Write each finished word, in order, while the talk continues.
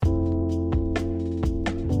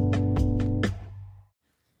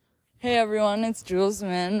Hey everyone, it's Jules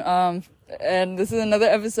Min, and this is another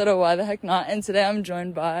episode of Why the Heck Not, and today I'm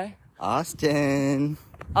joined by Austin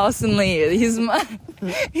Lee. He's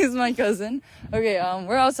my cousin. Okay,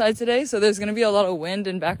 we're outside today, so there's gonna be a lot of wind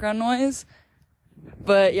and background noise.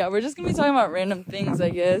 But yeah, we're just gonna be talking about random things, I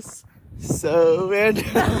guess. So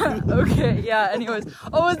random. Okay, yeah, anyways.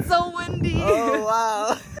 Oh, it's so windy! Oh,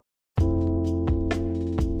 wow.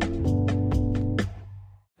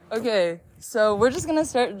 Okay, so we're just gonna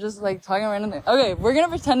start just like talking random things. Okay, we're gonna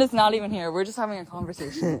pretend it's not even here. We're just having a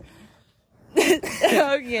conversation.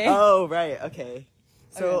 Okay. Oh, right, okay.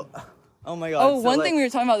 So, okay. Oh my god. Oh, so one thing we were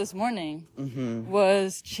talking about this morning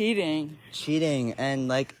was cheating. Cheating and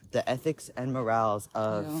like the ethics and morals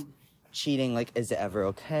of cheating. Like, is it ever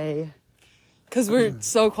okay? Because we're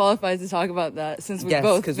so qualified to talk about that since we've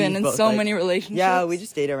both been in so many relationships. Yeah, we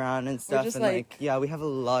just date around and stuff. Just, and yeah, we have a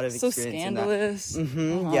lot of experience scandalous.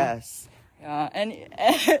 in that. Yes. Yeah,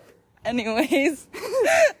 anyways.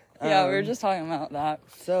 Yeah, we were just talking about that.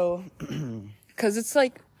 So. Because it's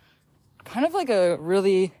like, kind of like a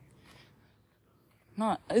really,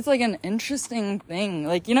 it's like an interesting thing.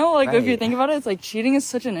 Like, you know, like if you think about it, it's like cheating is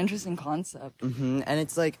such an interesting concept. And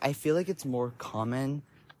it's like, I feel like it's more common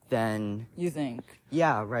than you think.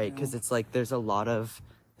 Yeah, right. Because it's like there's a lot of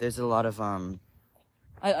I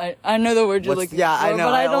know the word you're looking for, I know.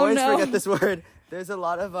 But I don't always know. Forget this word. There's a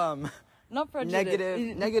lot of not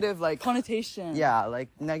prejudice. Negative like connotation. Yeah, like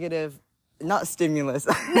negative, not stimulus.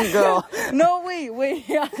 Girl. No, wait.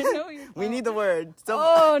 Yeah, I know you're. We need the word.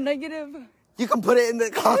 Negative. You can put it in the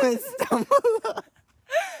comments down below.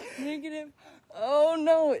 Negative. Oh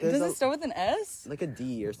no! Does it start with an S? Like a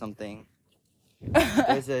D or something.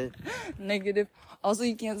 There's a negative. Also,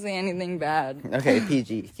 you can't say anything bad. Okay,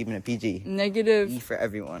 PG. Keeping it PG. Negative. E for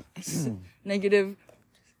everyone. Negative.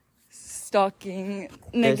 Stalking.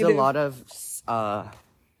 Negative. There's a lot of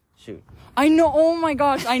shoot. I know. Oh my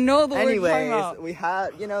gosh! I know the word you're talking about. Anyways, we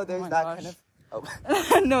have there's that kind of. Oh.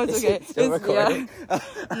 No, it's okay. Still recording. Yeah.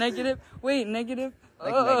 Negative. Wait, negative.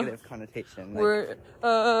 Like negative connotation. Like, we're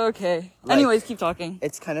okay. Like, anyways, keep talking.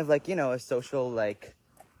 It's kind of like a social like.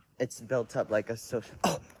 It's built up like a social.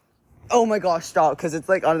 Oh my gosh! Stop, because it's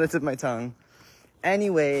like on the tip of my tongue.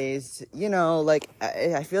 Anyways, like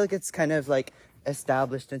I feel like it's kind of like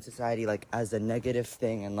established in society like as a negative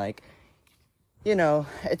thing, and like,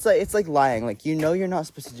 it's like lying. Like you're not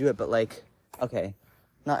supposed to do it, but like, okay,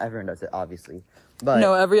 not everyone does it, obviously. But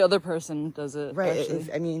no, every other person does it. Right.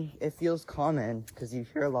 It feels common because you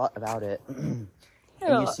hear a lot about it. And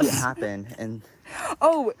you see it happen, and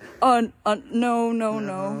no.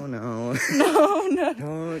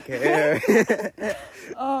 Don't care.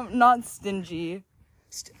 Not stingy.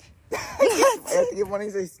 I keep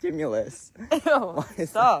wanting to say stimulus. Oh,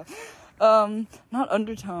 stop. Not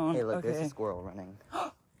undertone. Hey, look, okay. There's a squirrel running.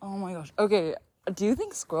 Oh my gosh. Okay, do you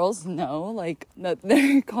think squirrels know like that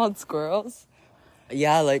they're called squirrels?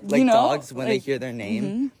 Yeah, like dogs when they hear their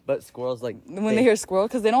name, but squirrels when they hear squirrel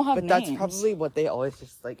because they don't have names. But that's probably what they always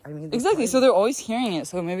just like. I mean, exactly. So they're always hearing it,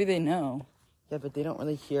 so maybe they know. Yeah, but they don't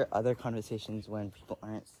really hear other conversations when people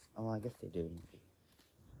aren't. Oh, well, I guess they do.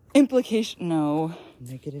 Implication? No.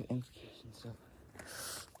 Negative implications. So.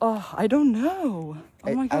 Oh, I don't know.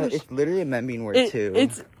 Oh my gosh. It's literally a memeing word too.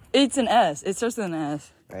 It's an S. It starts with an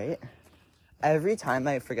S. Right. Every time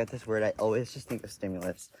I forget this word, I always just think of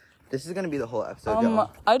stimulus. This is gonna be the whole episode,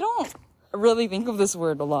 y'all. I don't really think of this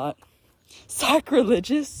word a lot.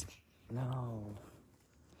 Sacrilegious? No.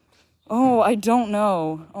 Oh, I don't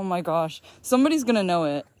know. Oh my gosh. Somebody's gonna know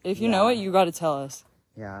it. If you know it, you gotta tell us.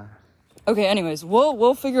 Yeah. Okay, anyways,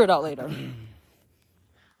 we'll figure it out later.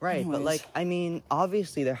 Right, but like, I mean,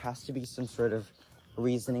 obviously there has to be some sort of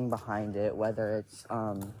reasoning behind it, whether it's,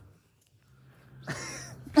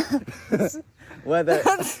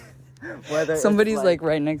 whether somebody's like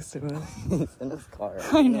right next to us. He's in his car.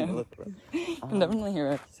 I know. You can definitely hear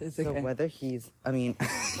us. It's okay. So whether he's, I mean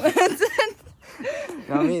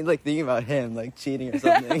like thinking about him like cheating or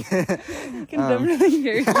something. I can definitely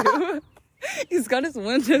hear you. He's got his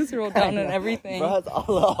windows rolled down and everything. Bro has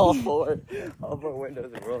all four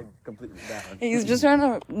windows rolled completely down. He's just trying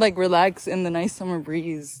to like relax in the nice summer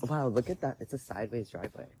breeze. Wow, look at that. It's a sideways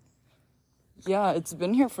driveway. Yeah, it's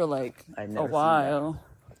been here for like a while.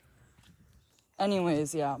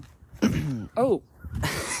 Anyways, yeah. Oh,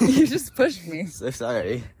 you just pushed me. So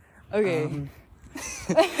sorry. Okay.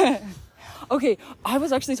 Okay, I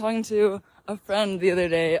was actually talking to a friend the other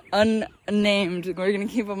day, unnamed. We're gonna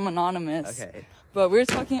keep him anonymous. Okay. But we were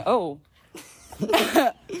talking. Oh.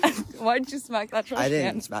 Why'd you smack that trash can? I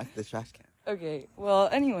didn't smack the trash can. Okay, well,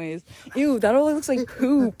 anyways. Ew, that only looks like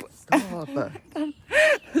poop. Stop.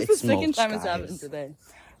 This is the second time it's happened today.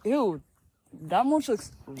 ew, that much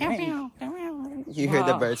looks rank. You heard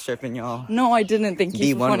the Wow. birds chirping, y'all. No, I didn't. Thank you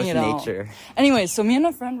Be for one pointing with it out. nature. Anyways, so me and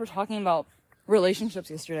a friend were talking about relationships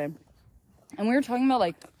yesterday, and we were talking about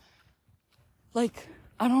like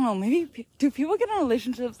I don't know, maybe do people get in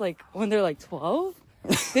relationships like when they're like 12?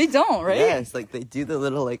 They don't, right? Yes, like they do the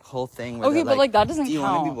little like whole thing. Where Okay, they're but, like, that doesn't do you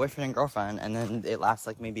want to be count. boyfriend and girlfriend? And then it lasts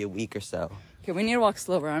like maybe a week or so. Okay, we need to walk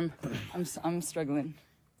slower. I'm struggling.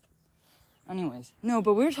 Anyways, no,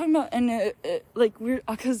 but we were talking about and like we're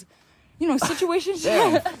because you know situations.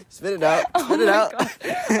 Damn, spit it out. Spit it out.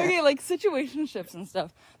 Okay, like situationships and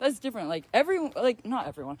stuff. That's different. Like not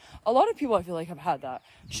everyone. A lot of people I feel like have had that.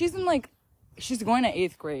 She's going to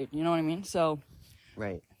 8th grade. You know what I mean? So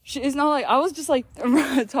Right. it's not like I was just like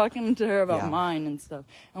talking to her about Yeah. mine and stuff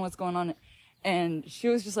and what's going on, and she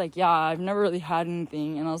was just like, yeah, I've never really had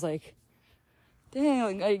anything, and I was like,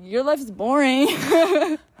 dang, like your life is boring.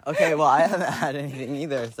 Okay, well I haven't had anything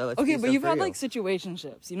either, so let's Okay, be but so you've for had real. like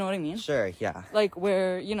situationships, you know what I mean? Sure, yeah. Like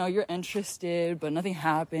where, you know, you're interested, but nothing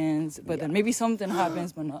happens, but then maybe something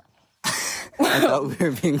happens, but not. I thought we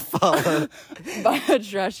were being followed. By a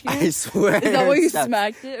trash can? I swear. Is that why you steps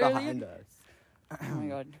smacked it behind earlier? us? Oh my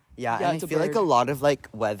god. Yeah, Yeah, and it's I a feel like bird. a lot of like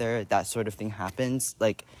whether that sort of thing happens,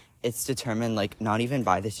 like it's determined like not even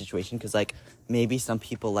by the situation, because like maybe some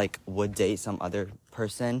people like would date some other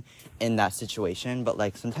person in that situation, but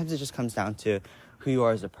like sometimes it just comes down to who you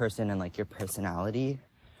are as a person and like your personality.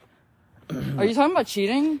 Are you talking about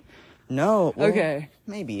cheating? No. Well, Okay.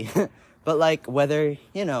 Maybe. But like whether,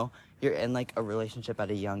 you know, you're in like a relationship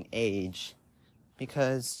at a young age,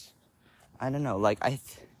 because I don't know, like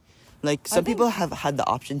like some think- people have had the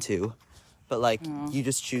option to, but like you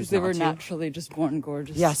just choose They not were to. naturally just born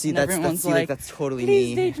gorgeous. Yeah, see, and that's everyone's see, like that's totally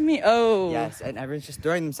please me. date me. Oh. Yes, and everyone's just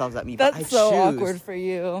throwing themselves at me. That's but I so choose, awkward for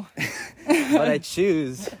you But I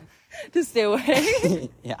choose. to stay away.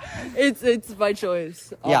 Yeah. It's by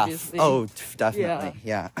choice, Yeah. obviously. Oh, definitely.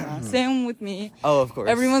 Yeah. Same with me. Oh, of course.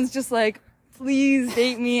 Everyone's just like, please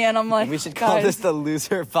date me, and I'm like, We should call guys, this the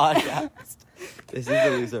loser podcast. This is the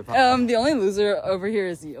loser podcast. the only loser over here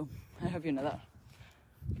is you. I hope you know that.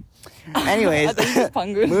 Anyways, I think it's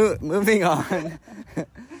Pangu. moving on.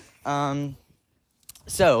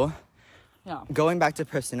 So Yeah. going back to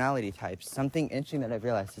personality types, something interesting that I've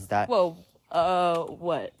realized is that Whoa.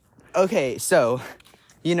 What? okay, so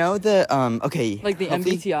you know the okay, Like the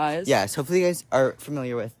hopefully- MBTIs? Yes, hopefully you guys are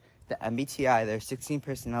familiar with the MBTI. There's 16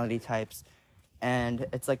 personality types, and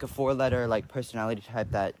it's like a 4-letter like personality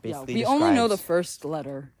type that Yeah. basically We only know the describes- first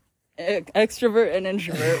letter. Extrovert and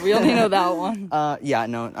introvert. We only know that one. yeah,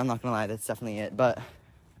 no, I'm not gonna lie, that's definitely it. But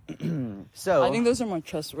so I think those are more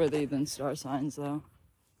trustworthy than star signs, though.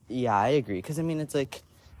 yeah, I agree, because I mean it's like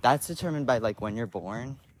that's determined by like when you're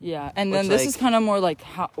born. Yeah, and then Which, this like- is kind of more like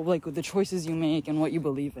how, like the choices you make and what you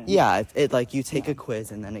believe in. Yeah, it like you take a quiz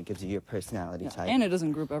and then it gives you your personality Yeah, type. and it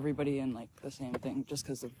doesn't group everybody in like the same thing just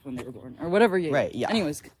because of when they were born or whatever. Right, yeah.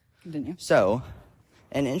 Anyways, continue. So,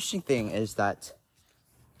 an interesting thing is that,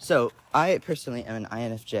 so I personally am an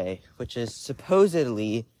INFJ, which is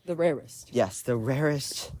supposedly, The rarest. yes, the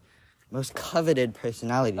rarest, most coveted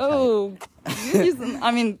personality type. Oh, I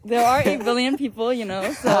mean, there are 8 billion people, you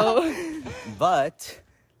know, so. But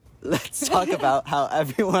let's talk about how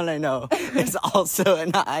everyone I know is also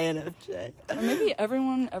an INFJ. Or maybe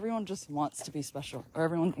everyone just wants to be special, or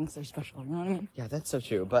everyone thinks they're special. You know what I mean? Yeah, that's so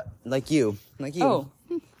true. But like you. Oh,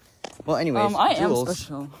 Well, anyways, I am Jules,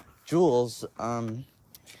 special. Jules,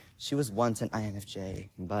 she was once an INFJ,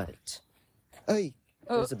 but hey,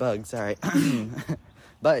 there's a bug. Sorry,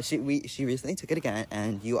 but she recently took it again,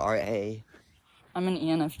 and you are a. I'm an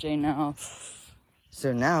ENFJ now.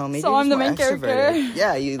 So now maybe So you're I'm the more main character. extroverted.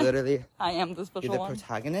 Yeah, you literally. I am the You're special the one.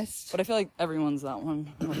 protagonist. But I feel like everyone's that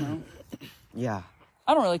one. I don't know. Yeah.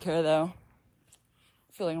 I don't really care though.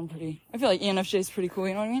 I feel like ENFJ is pretty cool,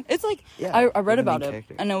 you know what I mean? It's like, Yeah, I you're read the main about it,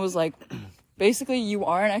 character. and it was like, basically you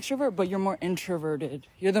are an extrovert, but you're more introverted.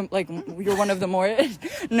 You're one of the more,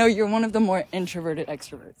 no, you're one of the more introverted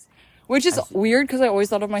extroverts. Which is weird, because I always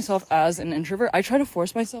thought of myself as an introvert. I try to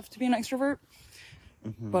force myself to be an extrovert,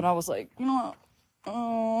 but I was like, you know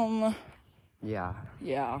what, Yeah.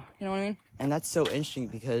 yeah, you know what I mean? And that's so interesting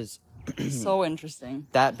because So interesting.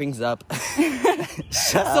 that brings up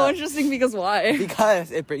So interesting because why?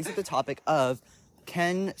 because it brings up the topic of,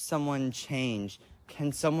 can someone change?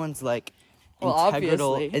 Can someone's like Well,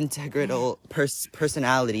 obviously. integral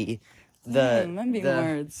personality, I'm being the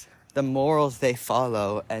words. the morals they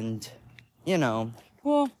follow, and you know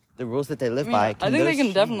Well, the rules that they live I mean, by. I think they those can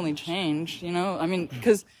change? definitely change, you know? I mean,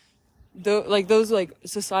 because those, like,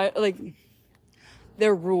 society, like,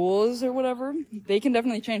 their rules or whatever, they can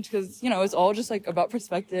definitely change because, you know, it's all just like about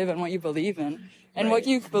perspective and what you believe in. And what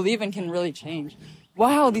you believe in can really change.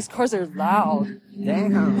 Wow, these cars are loud.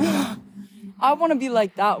 Damn. I want to be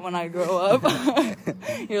like that when I grow up.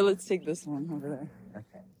 Here, let's take this one over there.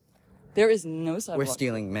 Okay. There is no sidewalk. We're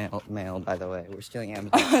stealing mail, by the way. We're stealing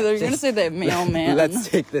Amazon. They're going to say the mailman. Let's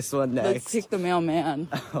take this one next. Let's take the mailman.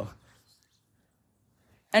 Oh.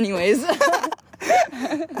 Anyways.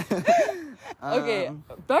 Okay,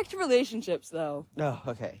 back to relationships, though. Oh,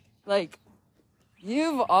 okay. Like,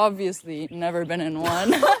 you've obviously never been in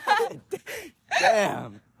one.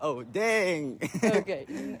 Damn. Oh, dang.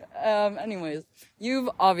 Okay. Anyways, you've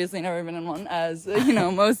obviously never been in one, as, you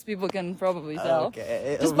know, most people can probably tell.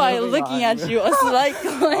 Okay. Just by looking at you, a slight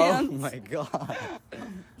glance. Oh, my God.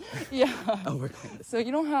 Yeah. Oh, we're going this. So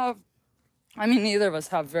you don't have, I mean, neither of us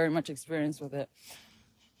have very much experience with it.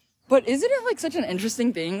 But isn't it like such an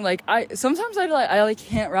interesting thing? Like sometimes I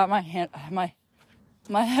can't wrap my head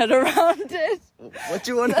around it. What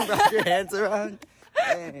you want to wrap your hands around?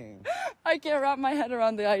 Dang. I can't wrap my head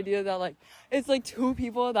around the idea that like it's like two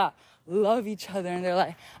people that love each other and they're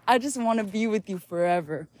like, I just want to be with you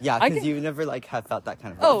forever. Yeah, because you never like have felt that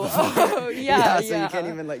kind of Oh, love before. yeah. So you can't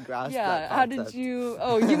even like grasp Yeah, that how concept. did you?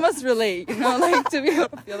 Oh, you must relate, you know, like to be able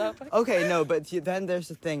to feel that way. Okay, no, but then there's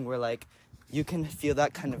the thing where like you can feel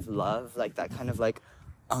that kind of love, like that kind of like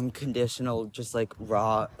unconditional, just like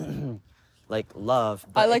raw, like love.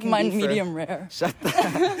 I like mine medium rare. Shut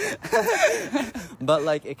that. But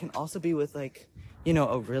like it can also be with like, you know,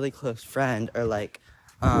 a really close friend or like,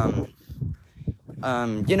 you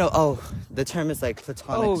know, the term is like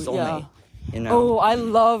platonic soulmate. Yeah. You know. Oh, I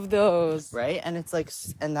love those. Right, and it's like,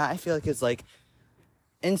 and that I feel like is like,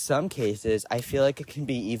 in some cases, I feel like it can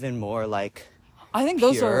be even more like. I think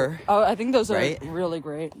those pure, are. I think those right? are really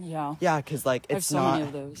great. Yeah. Yeah, because like I have it's so not. many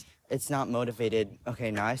of those. It's not motivated.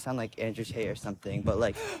 Okay, now I sound like Andrew Tate or something, but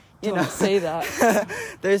like, you Don't know, say that.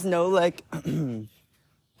 there's no like,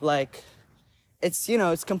 like, it's, you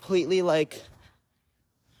know, it's completely like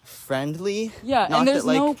friendly. Yeah, Not and there's that,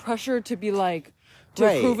 like, no pressure to be like to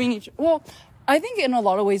Right. proving each. Well, I think in a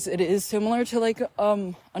lot of ways it is similar to like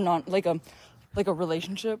a non like a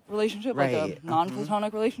relationship like Right. a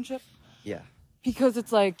non-platonic relationship. Yeah. Because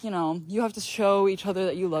it's like, you know, you have to show each other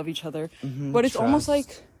that you love each other. Mm-hmm, But it's almost trust.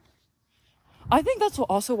 like, I think that's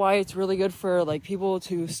also why it's really good for like people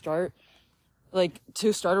to start a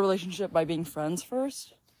relationship by being friends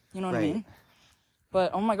first. You know what I Right. mean?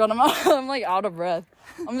 But oh my God, I'm like out of breath.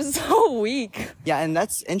 I'm so weak. Yeah, and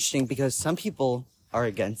that's interesting because some people are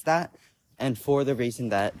against that, and for the reason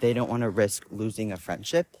that they don't want to risk losing a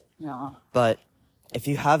friendship. Yeah. But if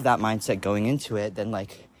you have that mindset going into it, then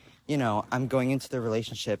like, you know, I'm going into the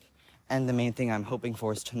relationship and the main thing I'm hoping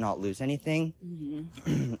for is to not lose anything.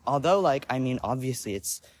 Mm-hmm. Although like, I mean, obviously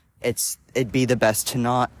it'd be the best to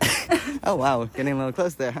not, oh wow, getting a little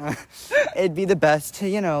close there, huh? It'd be the best to,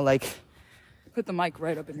 you know, like, Put the mic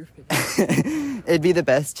right up in your face. it'd be the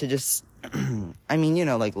best to just, I mean, you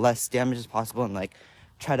know, like less damage as possible and like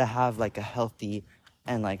try to have like a healthy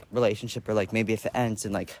and like relationship, or like maybe if it ends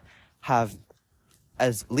and like have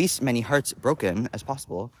as least many hearts broken as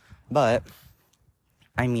possible. But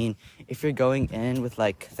I mean, if you're going in with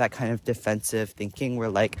like that kind of defensive thinking where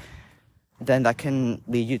like, then that can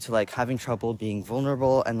lead you to like having trouble being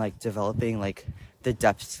vulnerable and like developing like the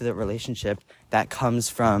depth to the relationship that comes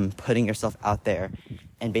from putting yourself out there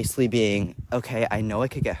and basically being, okay, I know I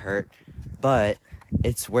could get hurt, but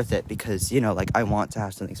it's worth it because, you know, like I want to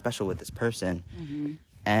have something special with this person. Mm-hmm.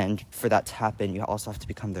 And for that to happen, you also have to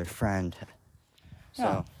become their friend. So,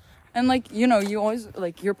 Yeah. And like, you know, you always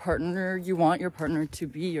like your partner, you want your partner to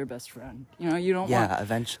be your best friend. You know, you don't want. yeah,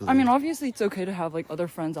 eventually. I mean, obviously it's okay to have like other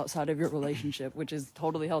friends outside of your relationship, which is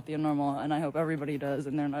totally healthy and normal. And I hope everybody does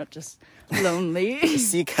and they're not just lonely.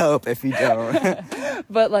 seek help if you don't.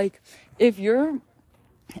 But like, if you're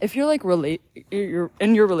like you're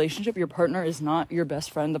in your relationship, your partner is not your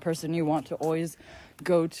best friend, the person you want to always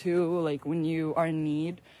go to like when you are in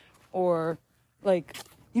need, or like,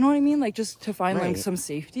 you know what I mean? Like just to find like Right. some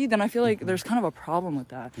safety, then I feel like there's kind of a problem with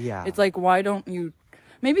that. Yeah. It's like, why don't you,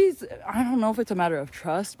 I don't know if it's a matter of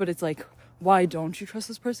trust, but it's like, why don't you trust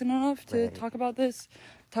this person enough to Right. talk about this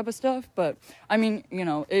type of stuff? But I mean, you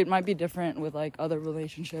know, it might be different with like other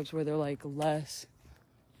relationships where they're like less,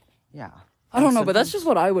 Yeah. I don't know, but Sometimes- that's just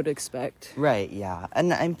what I would expect. Right, yeah.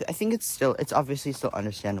 And I think it's obviously still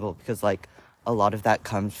understandable because, like, a lot of that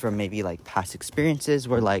comes from maybe, like, past experiences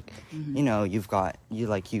where, like, you know, you got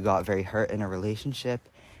very hurt in a relationship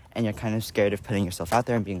and you're kind of scared of putting yourself out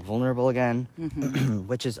there and being vulnerable again,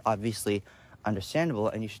 which is obviously understandable,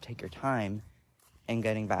 and you should take your time in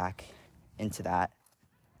getting back into that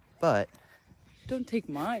But Don't take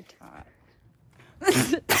my time.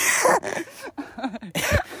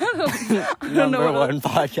 number one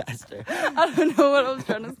podcaster. I don't know what I was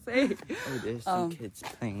trying to say. Oh, there's some kids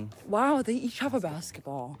playing. Wow, they each have a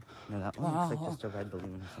basketball. No, that one looks like just a red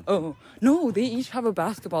balloon. Oh no, they each have a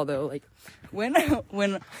basketball though. Like when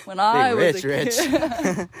I was rich.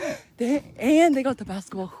 they got the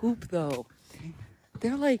basketball hoop though.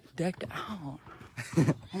 They're like decked out.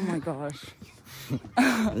 Oh my gosh.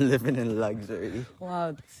 Living in luxury.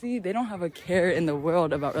 Wow, see, they don't have a care in the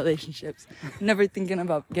world about relationships. Never thinking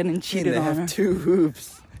about getting cheated They on. have 2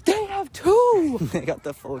 hoops. They have 2! They got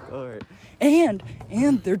the full court. And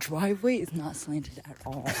their driveway is not slanted at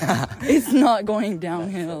all. It's not going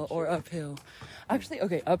downhill or uphill. Actually,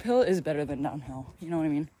 okay, uphill is better than downhill. You know what I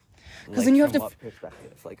mean? Because then you have to... What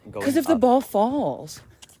perspective? Like going Because if the up. ball falls,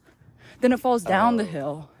 then it falls down the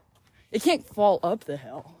hill. It can't fall up the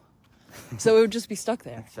hill. So it would just be stuck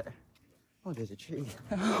there. Fair. Oh, there's a tree.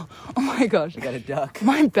 Oh my gosh. I got a duck.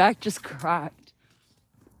 My back just cracked.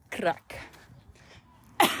 Crack.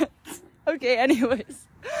 Okay, anyways.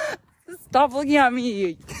 Stop looking at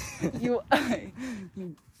me. You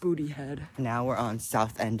booty head. Now we're on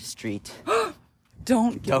South End Street.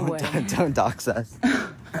 Don't give away. Don't dox us.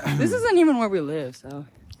 This isn't even where we live, so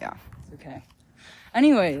Yeah. it's okay.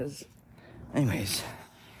 Anyways,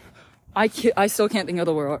 I still can't think of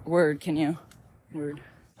the word, can you? Word.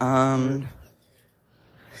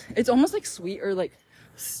 It's almost like sweet or like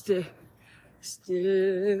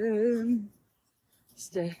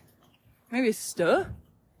maybe st.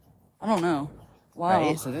 I don't know. Wow.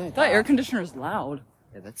 Right, something like that that. air conditioner is loud.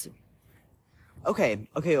 Yeah, that's it. Okay.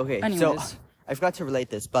 So Anyways. I forgot to relate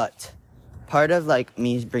this, but part of like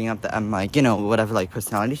me bringing up the like, you know, whatever like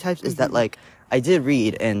personality types is that like I did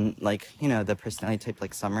read in like, you know, the personality type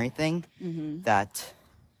like summary thing that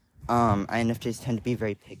INFJs tend to be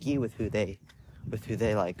very picky with who they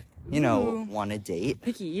like, you know, want to date.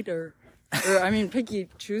 Picky eater. Or I mean picky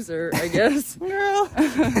chooser, I guess.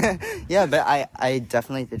 Yeah, but I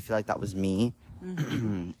definitely did feel like that was me.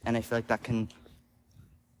 And I feel like that can,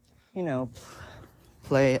 you know,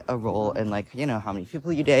 play a role in like, you know, how many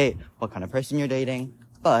people you date, what kind of person you're dating.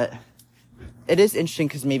 But it is interesting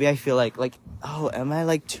because maybe I feel like, oh, am I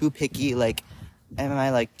like too picky? Like, am I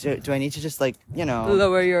like, do I need to just like, you know.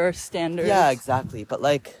 Lower your standards. Yeah, exactly. But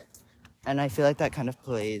like, and I feel like that kind of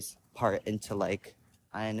plays part into like,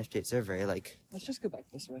 INFJs are very like, Let's just go back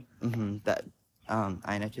this way. that,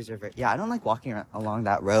 INFJs are very, yeah, I don't like walking along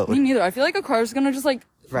that road. Me neither. I feel like a car is gonna just like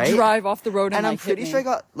Right? drive off the road and I'm like, pretty hit sure I me.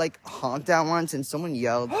 got like honked at once and someone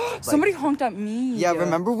yelled. like- Somebody honked at me. Yeah,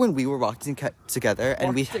 remember when we were walking together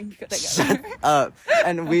and we Walking together. shut up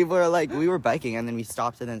and we were biking and then we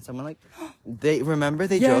stopped and then someone like they drove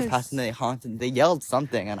Yes. past and they honked and they yelled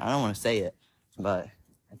something and I don't want to say it, but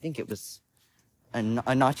I think it was a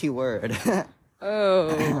naughty word.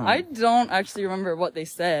 Oh, I don't actually remember what they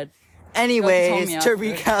said. Anyways, me to after.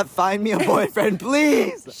 recap, find me a boyfriend,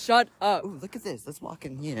 please. Shut up. Ooh, look at this. Let's walk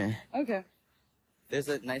in here. Okay. There's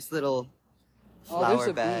a nice little Oh, flower there's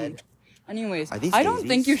a bed. bee. Anyways, Are these I don't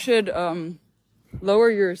think daisies? you should lower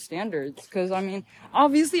your standards because I mean,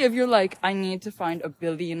 obviously, if you're like, I need to find a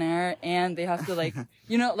billionaire and they have to like,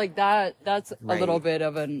 you know, like that's a little Right. bit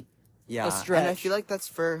of an Yeah, a stretch. and I feel like that's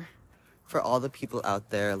for all the people out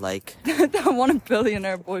there, like, that want a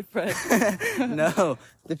billionaire boyfriend. no,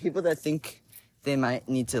 the people that think they might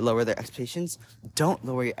need to lower their expectations, don't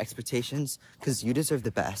lower your expectations, because you deserve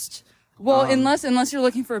the best. Well, unless you're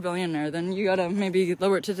looking for a billionaire, then you gotta maybe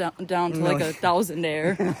lower it to down to No. like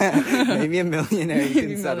 1,000-aire. Maybe a millionaire you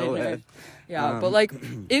Maybe can settle millionaire. with. Yeah, but like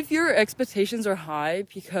if your expectations are high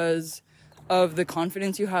because of the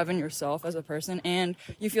confidence you have in yourself as a person and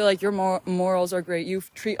you feel like your morals are great, you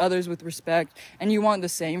treat others with respect and you want the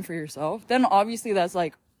same for yourself, then obviously that's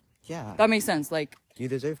like, Yeah, that makes sense. Like you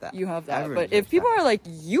deserve that. you have that. Everyone But if deserves people that. are like,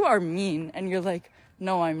 you are mean and you're like,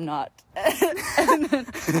 no, I'm not. And then,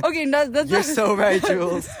 okay, that's You're so right,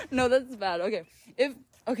 Jules. no, that's bad.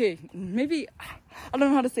 Okay, maybe I don't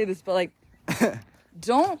know how to say this, but like,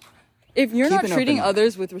 if you're Keep not an treating open mind.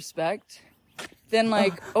 others with respect, then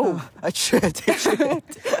like, I tripped.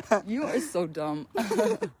 you are so dumb.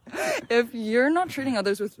 If you're not treating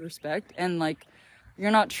others with respect and like,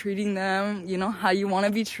 you're not treating them, you know, how you want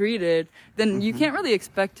to be treated, then you can't really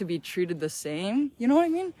expect to be treated the same. You know what I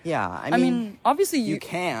mean? Yeah, I mean, obviously you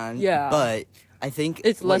can, yeah. but I think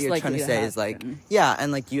It's what less you're trying likely to to say is like, happen. yeah,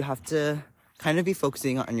 and like you have to kind of be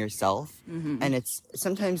focusing on yourself, and it's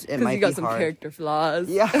sometimes it because might you got be some hard. character flaws.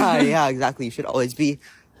 Yeah, exactly. You should always be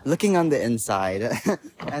looking on the inside,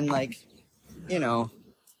 and like, you know,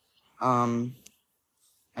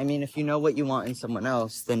 I I mean, if you know what you want in someone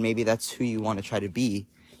else, then maybe that's who you want to try to be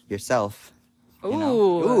yourself. Ooh, You know?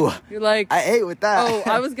 Ooh. You're like, I ate with that. oh,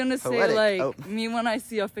 I was gonna say Poetic. like Oh. me when I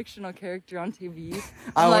see a fictional character on TV.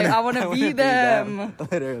 I want to be them.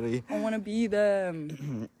 Literally. I want to be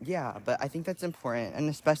them. Yeah, but I think that's important, and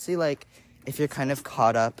especially like if you're kind of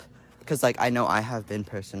caught up, because like I know I have been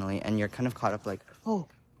personally, and you're kind of caught up like, oh,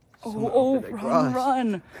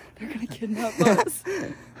 Run! They're gonna kidnap us.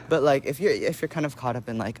 But like if you're kind of caught up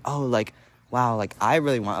in like, oh, like wow, like I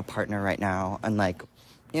really want a partner right now, and like,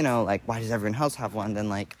 you know, like why does everyone else have one? Then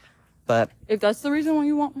like, but If that's the reason why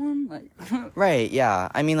you want one, like, right, yeah.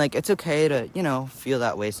 I mean, like it's okay to, you know, feel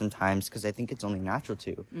that way sometimes, because I think it's only natural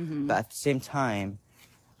to. But at the same time,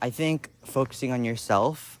 I think focusing on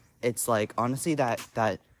yourself, it's like honestly that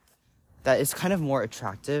is kind of more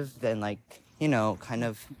attractive than like, you know, kind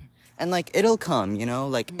of, and like it'll come, you know,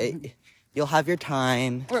 like you'll have your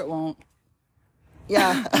time. or it won't.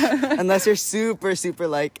 Yeah, unless you're super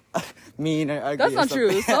like mean or ugly. That's or not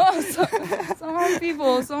true. something.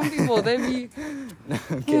 Some people, they be, No,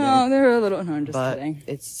 I'm you kidding. know, they're a little. No, I'm just But kidding.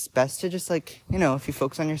 it's best to just like, you know, if you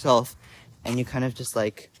focus on yourself and you kind of just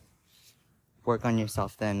like work on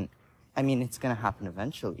yourself, then I mean it's gonna happen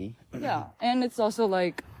eventually. Yeah, and it's also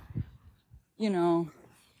like, you know,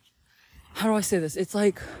 how do I say this? It's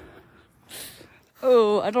like,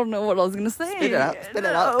 oh, I don't know what I was gonna say. Spit it out, spit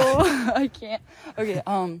it out. No, I can't. Okay,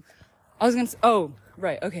 I was gonna say, oh,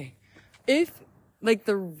 right, okay. If, like,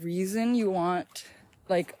 the reason you want,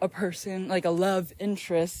 like, a person, like, a love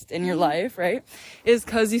interest in your life, right, is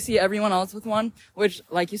because you see everyone else with one, which,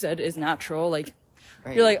 like you said, is natural. Like,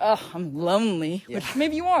 Right. you're like, oh, I'm lonely, Yeah. which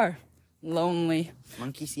maybe you are lonely.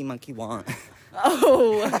 Monkey see, monkey want.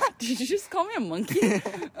 Oh, did you just call me a monkey?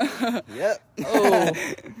 Yep. Oh,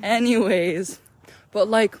 anyways, but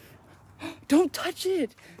like, don't touch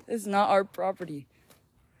it. It's not our property.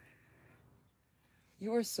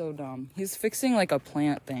 You are so dumb. He's fixing like a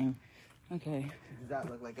plant thing. Okay. Does that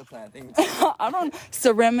look like a plant thing? I don't,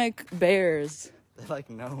 ceramic bears. They're like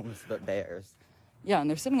gnomes, but bears. Yeah, and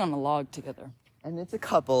they're sitting on a log together. And it's a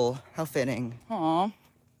couple. How fitting. Aw.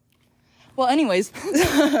 Well, anyways,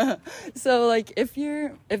 so like if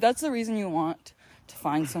that's the reason you want to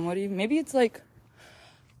find somebody, maybe it's like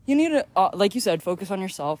you need to, like you said, focus on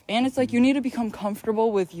yourself. And it's like you need to become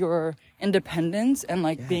comfortable with your independence and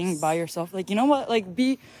like being by yourself. Like, you know what? Like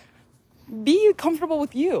be comfortable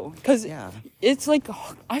with you. Because Yeah. it's like,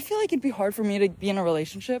 I feel like it'd be hard for me to be in a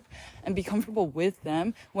relationship and be comfortable with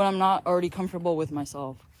them when I'm not already comfortable with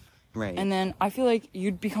myself. Right. And then I feel like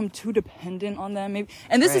you'd become too dependent on them, maybe.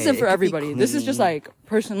 And this Right, isn't it for could be everybody. This is just clingy. like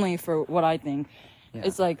personally for what I think. Yeah.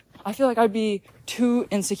 It's like I feel like I'd be too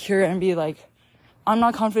insecure and be like, I'm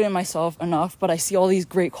not confident in myself enough, but I see all these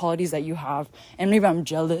great qualities that you have, and maybe I'm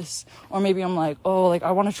jealous, or maybe I'm like, oh, like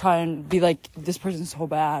I want to try and be like this person's so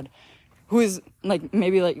bad, who is like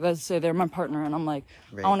maybe like let's say they're my partner, and I'm like,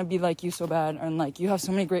 Right. I want to be like you so bad, and like you have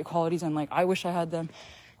so many great qualities, and like I wish I had them,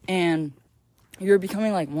 and you're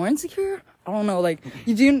becoming like more insecure. I don't know, like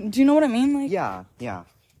do you know what I mean? Like Yeah. yeah.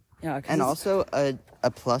 'Cause And it's- also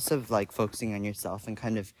a plus of like focusing on yourself and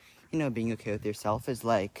kind of, you know, being okay with yourself is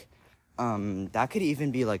like, that could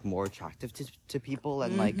even be like more attractive to people,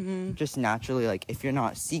 and like just naturally, like if you're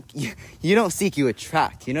not you don't seek, you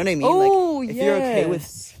attract, you know what I mean? Oh, like if you're okay with,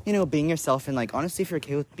 yes. you know, being yourself, and like honestly if you're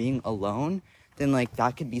okay with being alone, then like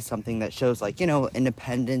that could be something that shows like, you know,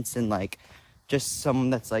 independence, and like just someone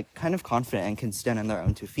that's like kind of confident and can stand on their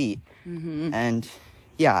own 2 feet. And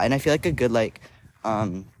yeah, and I feel like a good like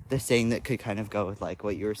the saying that could kind of go with like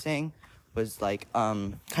what you were saying was like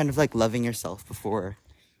kind of like loving yourself before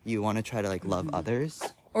you want to try to like love others.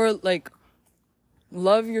 or like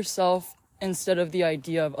love yourself instead of the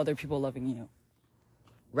idea of other people loving you.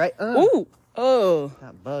 Right? Ooh, oh.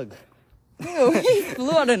 That bug. Ew, he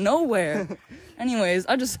flew out of nowhere. Anyways,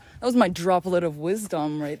 that was my droplet of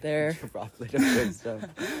wisdom right there. Droplet of wisdom.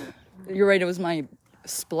 You're right, it was my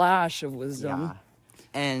splash of wisdom. Yeah.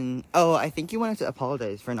 And I think you wanted to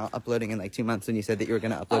apologize for not uploading in like 2 months when you said that you were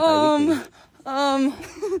gonna upload bi-weekly.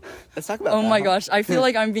 Let's talk about Oh that. my gosh, I feel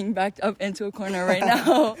like I'm being backed up into a corner right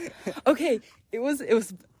now. Okay, it was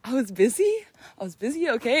I was busy,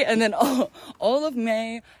 okay? And then all of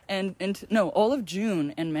May all of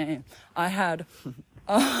June and May, I had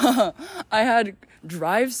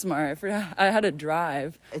Drive Smart. I had a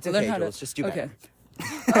drive. It's Learn okay, how to- Jules, just do okay. better.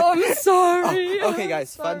 Oh, I'm sorry. Okay, I'm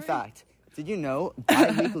guys, fun sorry. fact. Did you know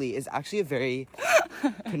bi-weekly is actually a very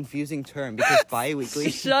confusing term, because bi-weekly...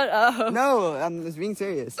 Shut up. No, I'm just being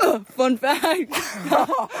serious. Fun fact.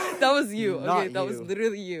 That was you. Not Okay, that was you.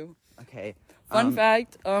 literally you. Okay. Fun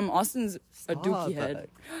fact, Austin's a dookie head.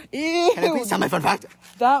 Ew. Can I please tell my fun fact?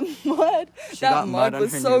 That mud. got That mud mud on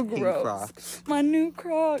was her so new pink gross. Crocs. My new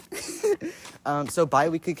Crocs. So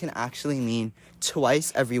bi-weekly can actually mean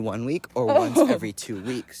twice every 1 week or once every 2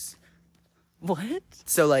 weeks. What?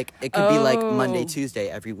 So like it could be like Oh. Monday, Tuesday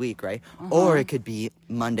every week, right? Or it could be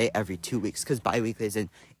Monday every 2 weeks because bi-weekly is in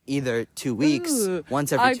either 2 weeks, Ooh.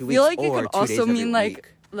 once every 2 weeks, I feel like it or could 2 days also every mean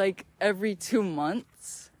week. like every 2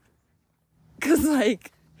 months. Cause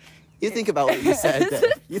like, You think about what you said there.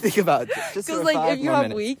 You think about just cause for like 5 if you more have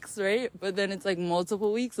minutes. weeks, right? But then it's like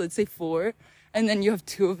multiple weeks. Let's say 4, and then you have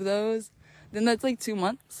 2 of those. Then that's like 2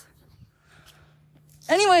 months.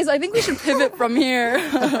 Anyways, I think we should pivot from here.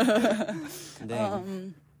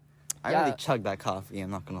 Dang. I yeah. really chugged that coffee, I'm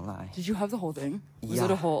not gonna lie. Did you have the whole thing? Was Yeah.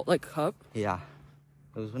 it a whole like cup? Yeah.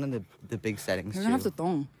 It was one of the big settings You're gonna have too. to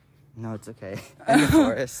thong. No, it's okay. In the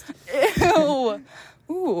forest. Ew.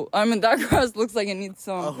 Ooh, I mean that grass looks like it needs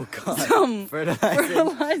some Oh god. some Fertilizer.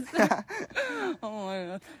 fertilizer. Oh my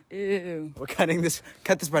god. Ew. We're cutting this.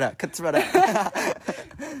 Cut this part out. Cut this part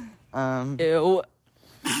out. Ew.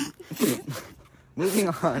 Moving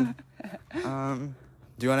on.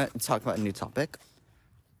 Do you want to talk about a new topic?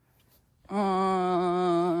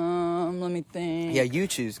 Let me think. Yeah, you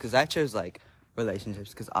choose, because I chose like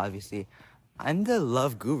relationships, because obviously I'm the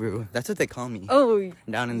love guru. That's what they call me. Oh.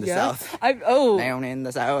 Down in the yes. south. Oh. Down in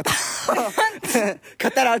the south.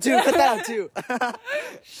 Cut that out too. Cut that out too.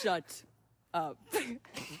 Shut up.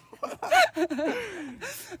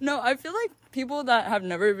 No, I feel like people that have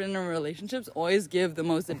never been in relationships always give the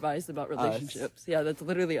most advice about relationships. Yeah, that's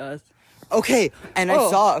literally us. Okay, and I Oh.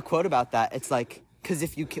 saw a quote about that. It's like, because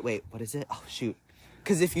if you wait, what is it? Oh shoot.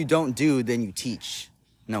 Because if you don't do, then you teach.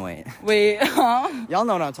 No wait. Wait, huh? Y'all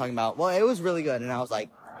know what I'm talking about. Well, it was really good, and I was like,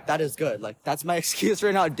 that is good. Like, that's my excuse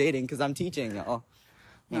for not dating, because I'm teaching y'all.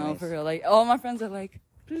 No, Anyways. for real. Like, all my friends are like,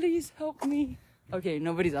 please help me. Okay,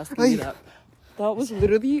 nobody's asking me that. That was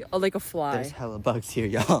literally like a fly. There's hella bugs here,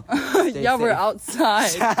 y'all. Yeah, we're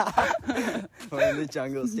outside. We're in the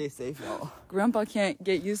jungle. Stay safe, y'all. Grandpa can't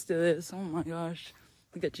get used to this. Oh my gosh.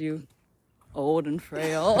 Look at you. Old and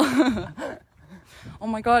frail. Oh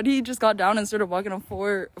my god, he just got down and started walking on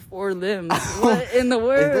four limbs. What in the Is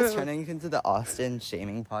world? this turning into the Austin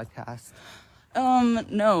shaming podcast?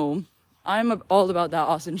 No. I'm all about that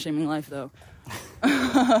Austin shaming life though.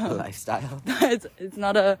 Lifestyle. It's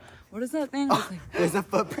not a, what is that thing? It's like, There's a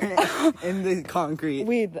footprint in the concrete.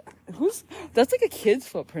 wait, that's like a kid's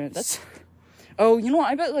footprint. That's, oh, you know what?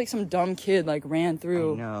 I bet like some dumb kid like ran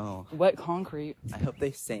through No. wet concrete. I hope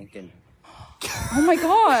they sink and. Oh my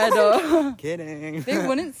god. Kidding. They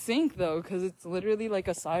wouldn't sink though, because it's literally like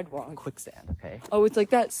a sidewalk. Quicksand, okay? Oh, it's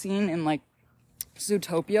like that scene in like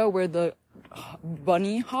Zootopia where the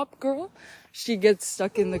bunny hop girl, she gets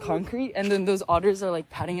stuck in the concrete and then those otters are like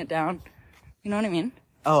patting it down. You know what I mean?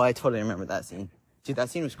 Oh, I totally remember that scene. Dude,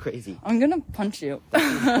 that scene was crazy. I'm gonna punch you.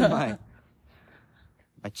 Oh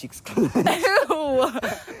my cheeks. Ew.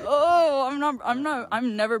 Oh,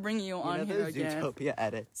 I'm never bringing you on here those again. Zootopia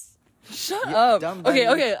edits. Shut You up. dumb Okay,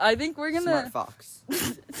 bunny. okay. I think we're Smart gonna. fox.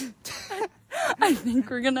 I think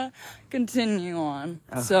we're gonna continue on.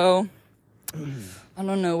 So, I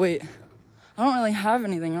don't know. Wait, I don't really have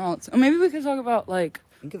anything else. Or maybe we could talk about like.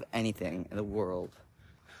 Think of anything in the world.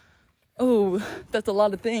 Oh, that's a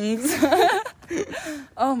lot of things.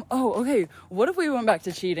 Oh, okay. What if we went back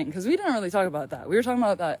to cheating? Because we didn't really talk about that. We were talking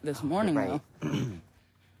about that this morning, right. though.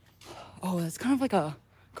 Oh, that's kind of like a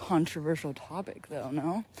controversial topic, though.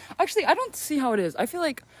 No, actually, I don't see how it is. I feel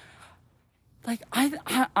like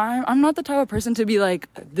I'm not the type of person to be like,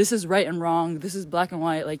 this is right and wrong, this is black and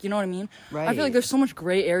white. Like, you know what I mean? I feel Right. like there's so much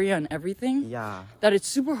gray area in everything. Yeah. That it's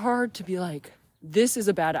super hard to be like, this is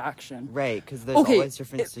a bad action. Right, because there's Okay, always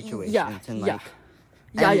different situations yeah, and yeah. like.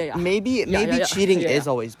 Yeah, and yeah, yeah. Maybe yeah. cheating Yeah, is yeah.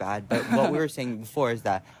 always bad, but what we were saying before is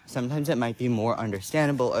that sometimes it might be more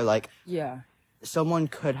understandable, or like Yeah. someone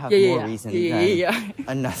could have Yeah, more reason yeah, than yeah.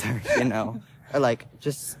 another, you know, or like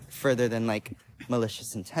just further than like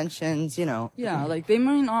malicious intentions, you know. Yeah, like they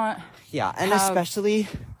might not. Yeah, and have- especially,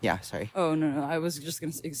 yeah, sorry. Oh no, I was just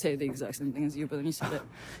gonna say the exact same thing as you, but then you said it.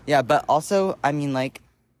 Yeah, but also, I mean, like,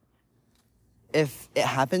 if it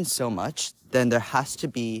happens so much, then there has to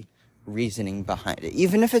be reasoning behind it,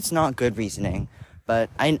 even if it's not good reasoning. But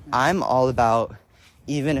I'm all about,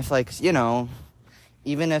 even if like, you know,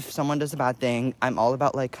 even if someone does a bad thing, I'm all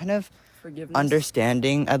about like kind of Forgiveness.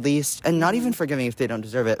 understanding at least, and not even forgiving if they don't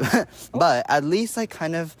deserve it, but at least like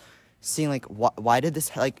kind of seeing like why did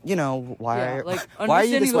this, like, you know, Yeah, like why are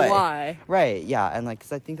you understanding this the way? why. Right, yeah, and like,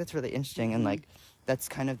 'cause I think that's really interesting, and like that's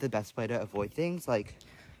kind of the best way to avoid things, like,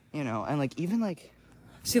 you know, and like even like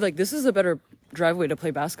See, like this is a better driveway to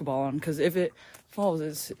play basketball on, because if it falls,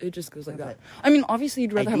 it just goes like that. I mean, obviously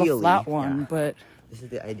you'd rather have a flat one, yeah. but This is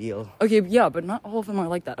the ideal. okay, yeah, but not all of them are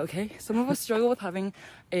like that. Okay, some of us struggle with having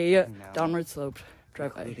a downward sloped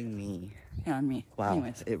driveway. Including me. Yeah, and me. Wow.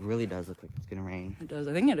 Anyways, It really does look like it's gonna rain. it does.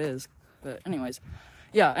 I think it is. But anyways,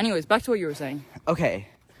 yeah. Anyways, back to what you were saying. Okay.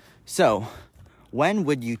 So, when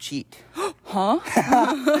would you cheat? Huh?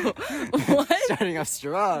 What? Starting off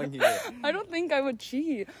strong here. I don't think I would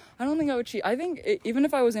cheat. I think even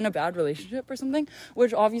if I was in a bad relationship or something,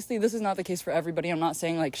 which obviously this is not the case for everybody. I'm not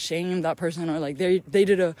saying like shame that person or like they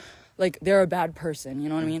did they're a bad person. You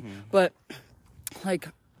know what I mean? But like,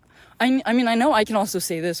 I mean, I know I can also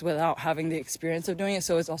say this without having the experience of doing it.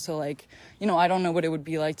 So it's also like, you know, I don't know what it would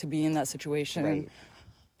be like to be in that situation. Right.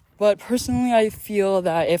 But personally, I feel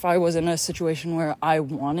that if I was in a situation where I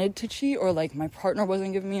wanted to cheat, or like my partner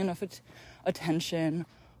wasn't giving me enough attention,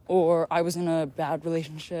 or I was in a bad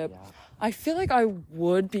relationship, I feel like I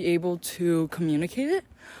would be able to communicate it.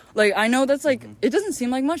 Like, I know that's like, it doesn't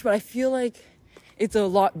seem like much, but I feel like it's a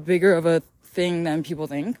lot bigger of a thing than people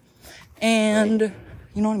think. And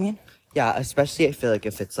you know what I mean? Yeah, especially I feel like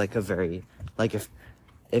if it's like a very, like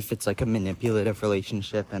if it's like a manipulative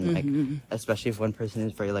relationship, and like, especially if one person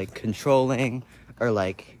is very like controlling or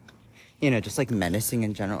like, you know, just like menacing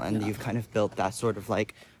in general, and you've kind of built that sort of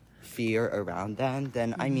like fear around them,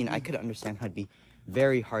 then I mean, I could understand how it'd be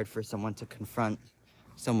very hard for someone to confront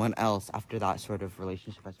someone else after that sort of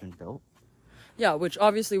relationship has been built. Yeah, which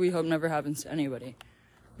obviously we hope never happens to anybody.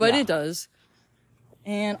 But it does.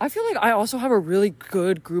 And I feel like I also have a really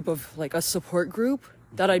good group of, like, a support group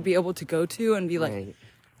that I'd be able to go to and be like,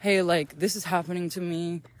 hey, like, this is happening to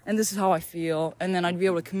me, and this is how I feel. And then I'd be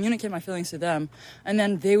able to communicate my feelings to them. And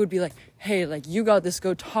then they would be like, hey, like, you got this,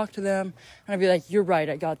 go talk to them. And I'd be like, you're right,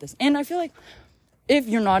 I got this. And I feel like if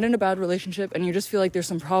you're not in a bad relationship and you just feel like there's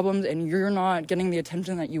some problems and you're not getting the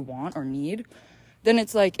attention that you want or need, then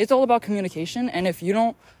it's like, it's all about communication. And if you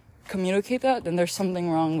don't communicate that, then there's something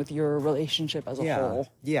wrong with your relationship as a whole.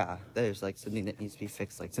 Yeah, there's like something that needs to be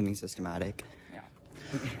fixed, like something systematic.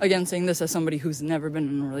 Again, saying this as somebody who's never been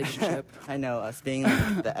in a relationship. I know, us being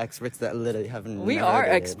like, the experts that literally haven't. We are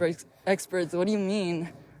experts. What do you mean?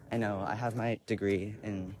 I know. I have my degree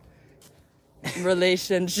in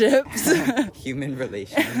relationships. Human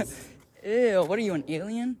relations. Ew, what are you, an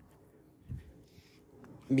alien?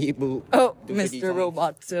 Beep boop. Oh, Mr.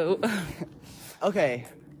 Roboto. Okay,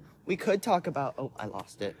 we could talk about. Oh, I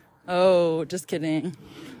lost it. Oh, just kidding.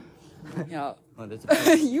 Yeah. Oh,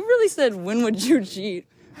 you really said, when would you cheat?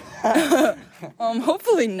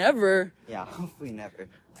 Hopefully never. Yeah, hopefully never.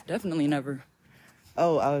 Definitely never.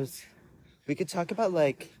 Oh, we could talk about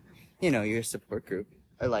like, you know, your support group,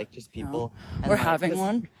 or like just people. Or having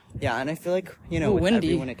one. Yeah, and I feel like, you know, with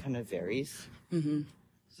everyone it kind of varies.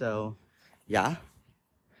 So, yeah,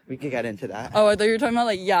 we could get into that. Oh, I thought you were talking about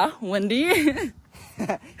like, yeah, windy.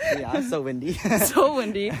 Yeah, so windy. So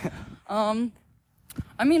windy.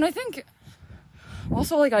 I mean, I think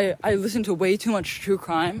also like I listen to way too much true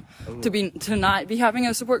crime to not be having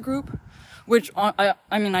a support group, which I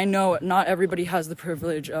mean, I know not everybody has the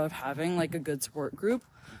privilege of having like a good support group,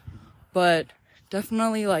 but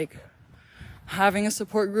definitely like having a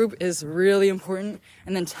support group is really important,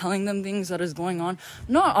 and then telling them things that is going on.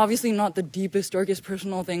 Obviously not the deepest, darkest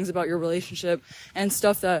personal things about your relationship and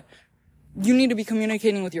stuff that you need to be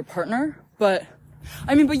communicating with your partner, but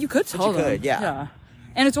I mean, but you could tell them. Yeah.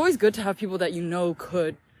 And it's always good to have people that you know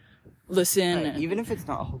could listen. Right. Even if it's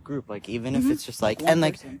not a whole group, like even if it's just like, and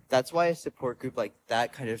like, that's why a support group, like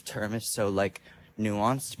that kind of term is so like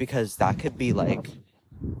nuanced, because that could be like,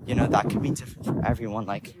 you know, that could be different for everyone.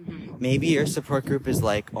 Like maybe your support group is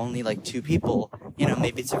like only like 2 people, you know,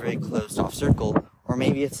 maybe it's a very closed off circle, or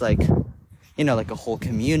maybe it's like, you know, like a whole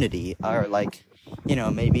community, or like, you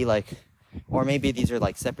know, maybe like, or maybe these are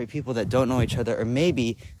like separate people that don't know each other, or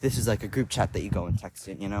maybe this is like a group chat that you go and text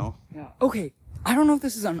in, you know? Yeah. Okay. I don't know if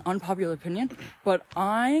this is an unpopular opinion, but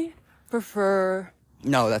I prefer...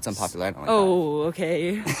 No, that's unpopular. I don't like that.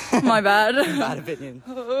 Okay. My bad. Bad opinion.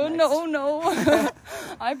 Oh, nice. No.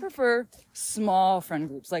 I prefer small friend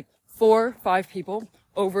groups, like 4, 5 people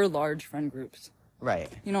over large friend groups. Right.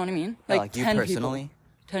 You know what I mean? Like you 10 personally?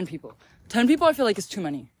 People. 10 people. 10 people I feel like is too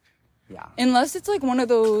many. Yeah. Unless it's like one of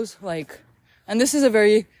those, like, and this is a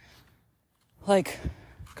very, like,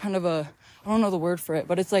 kind of a, I don't know the word for it,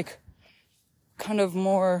 but it's like kind of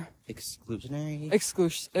more exclusive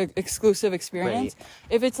experience. Right.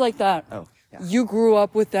 If it's like that, you grew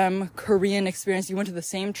up with them, Korean experience, you went to the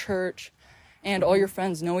same church, and all your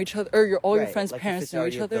friends know each other, or your friends' like parents know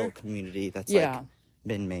each other. Built community that's like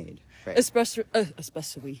been made. Right.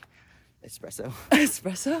 Especially Espresso.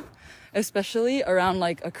 espresso, especially around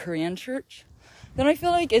like a Korean church, then I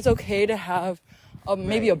feel like it's okay to have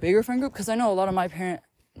maybe a bigger friend group, because I know a lot of my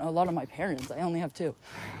parents, I only have two.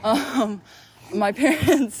 My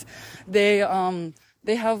parents, they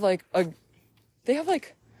have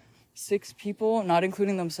like 6 people, not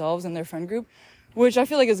including themselves, in their friend group, which I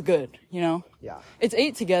feel like is good, you know? Yeah. It's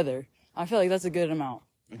 8 together. I feel like that's a good amount.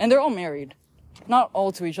 And they're all married. Not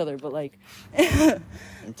all to each other, but like,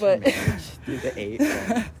 but Do the 8.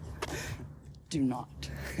 do not.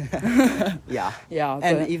 Yeah. Yeah.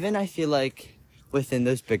 And But, even I feel like within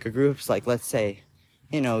those bigger groups, like let's say,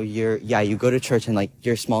 you know, you go to church and like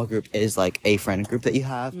your small group is like a friend group that you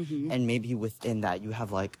have. And maybe within that you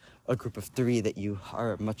have like a group of 3 that you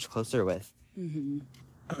are much closer with,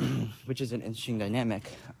 which is an interesting dynamic.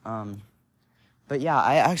 But yeah,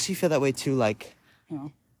 I actually feel that way too. Like, yeah.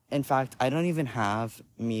 in fact, I don't even have,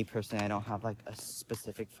 me personally, I don't have like a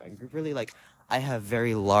specific friend group really. Like, I have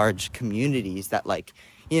very large communities that like,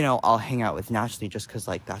 you know, I'll hang out with naturally just because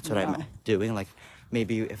like that's what I'm doing. Like,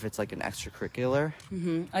 maybe if it's like an extracurricular.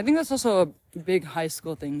 I think that's also a big high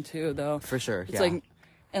school thing too, though. For sure, It's yeah. like,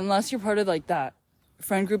 unless you're part of like that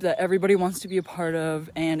friend group that everybody wants to be a part of,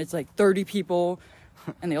 and it's like 30 people,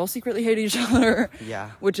 and they all secretly hate each other.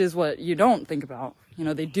 Yeah. Which is what you don't think about. You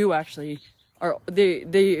know, they do actually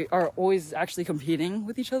they are always actually competing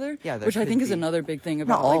with each other. Yeah, there which I could think is be. another big thing Not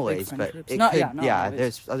about like always, big but friendships. it Not, could, yeah, not yeah,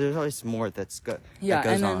 always. there's always more that Yeah,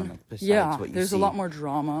 goes and then on like, besides what you there's see. a lot more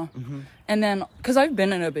drama. And then, because I've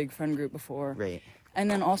been in a big friend group before. Right.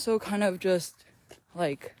 And then also kind of just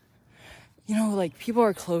like, you know, like people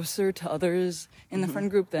are closer to others in the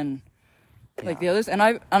friend group than like the others. And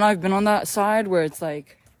I've been on that side where it's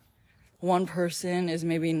like one person is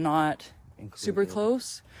maybe not super Included.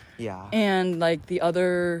 close, Yeah. and like the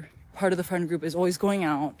other part of the friend group is always going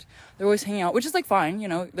out. They're always hanging out, which is like fine, you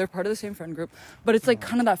know, they're part of the same friend group, but it's like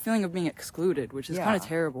kind of that feeling of being excluded, which is kind of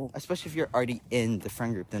terrible. Especially if you're already in the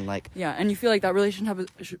friend group, then like, Yeah, and you feel like that relationship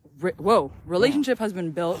has been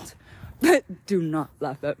built. Do not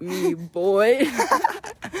laugh at me, boy.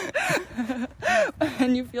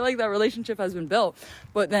 And you feel like that relationship has been built,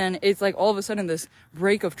 but then it's like all of a sudden this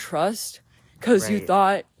break of trust, because you Right.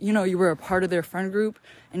 thought, you know, you were a part of their friend group,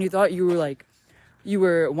 and you thought you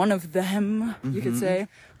were one of them, you could say,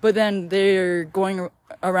 but then they're going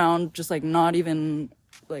around just like not even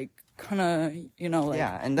like kind of, you know, like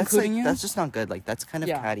yeah, and that's including like, you. that's just not good. Like, that's kind of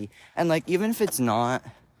Yeah. catty. And like, even if it's not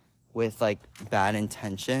with like bad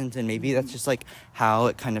intentions, and maybe that's just like how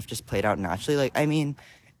it kind of just played out naturally. Like, I mean,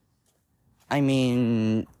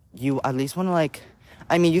 you at least want to like,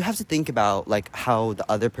 you have to think about like how the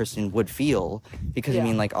other person would feel, because Yeah.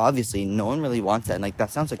 like obviously no one really wants that, and like that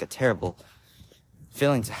sounds like a terrible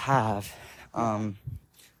feeling to have.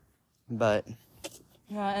 But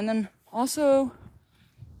Yeah, and then also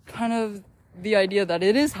kind of the idea that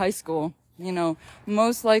it is high school, you know,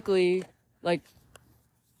 most likely, like,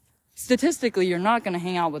 statistically, you're not going to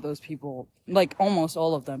hang out with those people, like, almost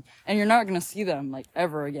all of them, and you're not going to see them, like,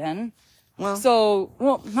 ever again. well,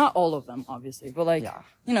 Well, not all of them, obviously, but, like, Yeah.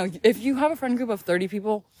 you know, if you have a friend group of 30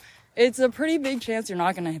 people, it's a pretty big chance you're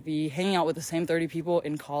not going to be hanging out with the same 30 people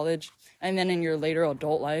in college and then in your later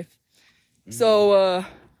adult life. So,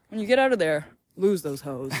 when you get out of there, lose those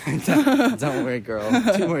hoes. don't worry, girl.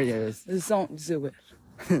 2 more years. Just don't do it.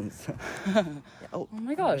 Oh, Oh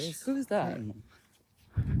my gosh, who is that?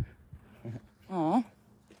 Aw,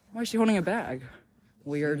 why is she holding a bag?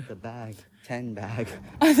 Weird. the bag, 10 bag.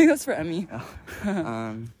 I think that's for Emmy.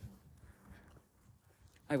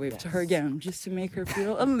 I waved to her again just to make her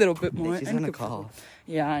feel a little bit more. She's gonna uncomfortable. call.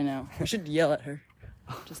 Yeah, I know. I should yell at her.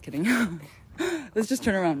 Just kidding. Let's just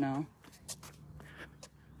turn around now.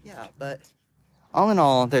 Yeah, but all in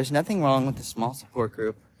all, there's nothing wrong with a small support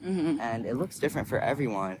group, and it looks different for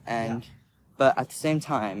everyone. And but at the same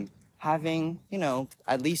time, having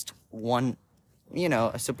at least one,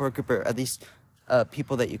 a support group, or at least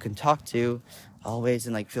people that you can talk to always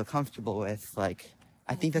and like feel comfortable with, like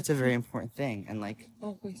I think that's a very important thing. And like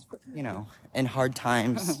Always. in hard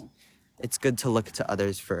times, it's good to look to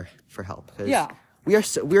others for help. 'Cause Yeah.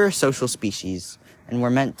 we're a social species, and we're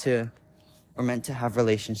meant to have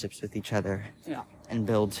relationships with each other. Yeah. And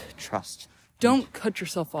build trust. Don't cut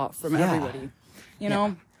yourself off from Yeah. everybody. You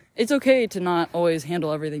know, it's okay to not always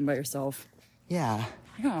handle everything by yourself. Yeah.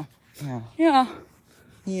 Yeah. Yeah. Yeah.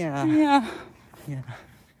 Yeah. Yeah. Yeah.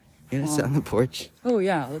 You gonna sit on the porch? Oh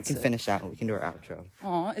yeah, We let's can finish out. We can do our outro.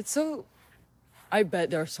 Aw, it's so... I bet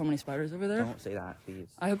there are so many spiders over there. Don't say that, please.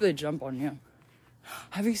 I hope they jump on you.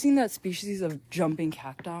 Have you seen that species of jumping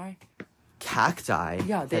cacti? Cacti.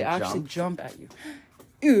 Yeah, they that actually jump? jump at you.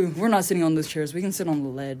 Ew, we're not sitting on those chairs. We can sit on the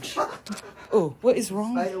ledge. Oh, what is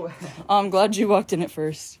wrong? By the way. I'm glad you walked in it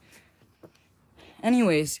first.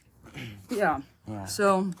 Anyways, yeah. Yeah.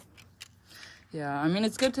 So, yeah, I mean,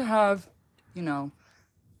 it's good to have,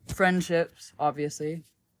 friendships, obviously.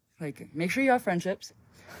 Like, make sure you have friendships.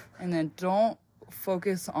 And then don't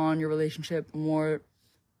focus on your relationship more.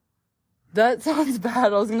 That sounds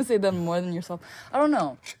bad. I was going to say that more than yourself. I don't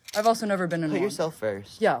know. I've also never been in Put one. yourself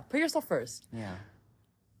first. Yeah, put yourself first. Yeah.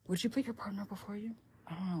 Would you put your partner before you?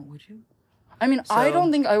 I don't know. Would you? I mean, I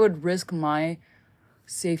don't think I would risk my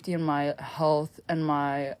safety and my health and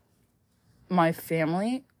my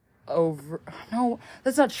family over. No,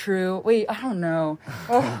 that's not true. Wait, I don't know.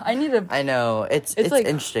 Oh, I need to. I know. It's like-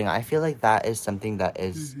 interesting. I feel like that is something that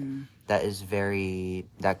is that is very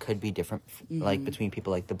that could be different like between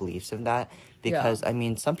people, like the beliefs of that, because I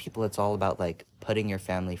mean, some people it's all about like putting your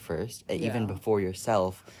family first even before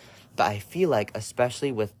yourself. But I feel like,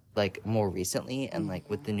 especially with like more recently and like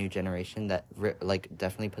with the new generation, that like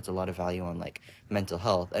definitely puts a lot of value on like mental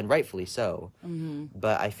health, and rightfully so.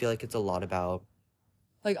 But I feel like it's a lot about,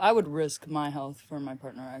 Like, I would risk my health for my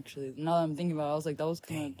partner, actually. Now that I'm thinking about it, I was like, that was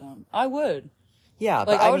kind of dumb. I would. yeah. Like,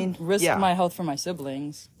 But I I would mean, risk yeah. my health for my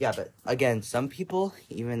siblings. Yeah, but again, some people,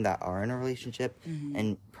 even that are in a relationship,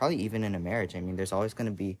 and probably even in a marriage, I mean, there's always going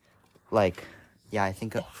to be, like, yeah, I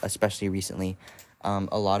think especially recently,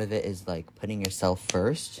 a lot of it is, like, putting yourself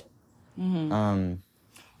first.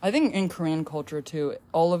 I think in Korean culture, too,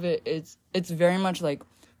 all of it, it's very much, like,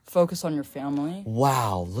 focus on your family.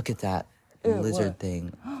 Wow, look at that Ew, lizard what?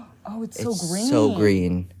 thing. Oh, it's It's so green. so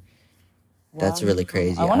green. That's Wow. really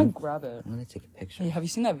crazy. I want I'm to grab it. gonna take a picture. Hey, have you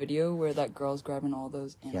seen that video where that girl's grabbing all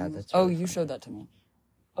those animals? Yeah, that's Oh, really you showed that to me.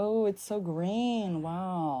 Oh, it's so green.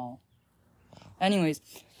 Wow. Anyways,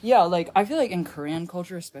 yeah, like, I feel like in Korean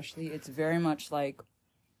culture especially, it's very much like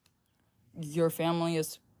your family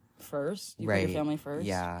is first. You put Right. your family first.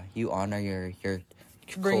 Yeah, you honor your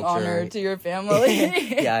Bring culture. honor to your family.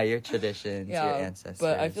 Yeah, your traditions, your Yeah, ancestors.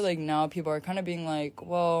 but I feel like now people are kind of being like,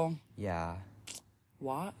 well, yeah.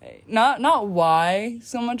 why? Not why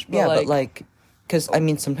so much, but Yeah, like, but like, because I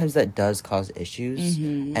mean, sometimes that does cause issues,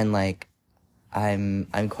 and like, I'm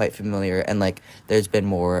quite familiar, and like, there's been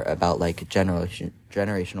more about like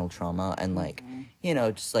generational trauma, and like,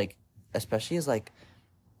 just like, especially as like,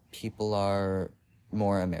 people are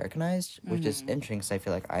more Americanized, which is interesting because I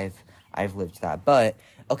feel like I've lived that. But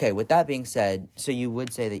okay, with that being said, so you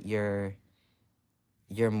would say that you're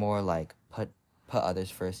more like put others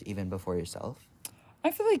first even before yourself. I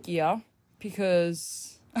feel like, yeah,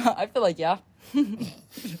 because I feel like, yeah.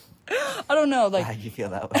 I don't know, like, How do you feel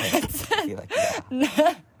that way? I feel like,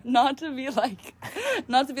 yeah. not to be like,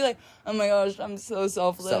 oh my gosh, I'm so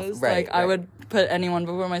selfless. Right, I right. would put anyone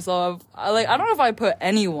before myself. I don't know if I put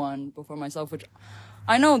anyone before myself, which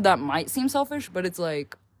I know that might seem selfish, but it's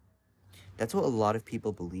like, That's what a lot of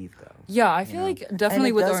people believe, though. yeah, I feel like definitely and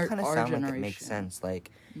it with does our kinda our sound generation. like it makes sense. Like,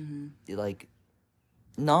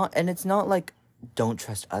 not, and it's not like don't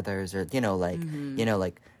trust others or like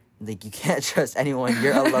you can't trust anyone.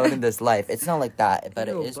 You're alone in this life. It's not like that, but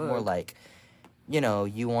it Ew, is more bug. like,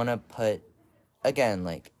 you want to put, again,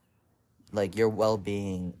 like your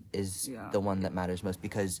well-being is Yeah. the one that matters most,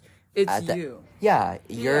 because It's at the- you. Yeah,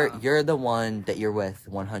 you're Yeah. you're the one that you're with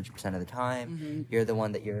 100% of the time. You're the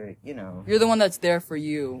one that you're. You're the one that's there for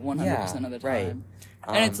you 100% of the time.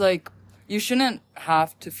 right. And it's like, you shouldn't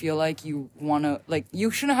have to feel like you want to, like,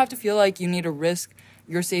 you shouldn't have to feel like you need to risk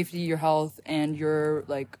your safety, your health, and your,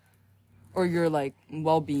 like, or your, like,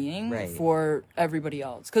 well-being Right. for everybody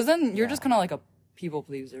else. Because then you're just Yeah. kind of like a people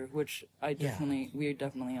pleaser, which we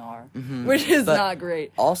definitely are. Which is But not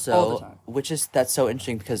great. Also, all the time. that's so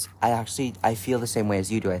interesting, because I feel the same way as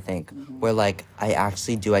you do, I think, where like I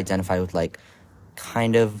actually do identify with like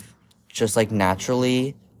kind of just like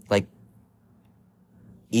naturally, like,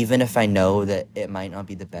 even if I know that it might not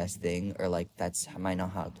be the best thing, or like that's might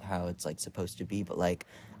not how it's like supposed to be, but like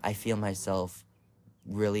I feel myself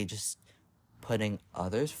really just putting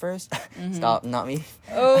others first. Stop, not me.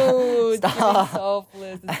 Oh, it's giving Stop.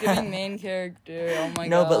 selfless. It's giving main character. Oh my god.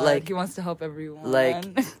 No, but, like- he wants to help everyone. Like,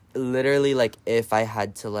 literally, like, if I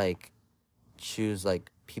had to like choose like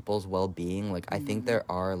people's well-being, like I think there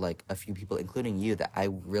are like a few people, including you, that I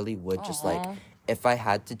really would just like, Aw. if I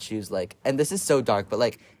had to choose, like, and this is so dark, but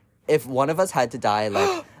like if one of us had to die,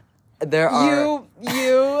 like there are you.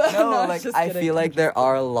 no, like just I kidding. feel like there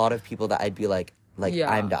are a lot of people that I'd be like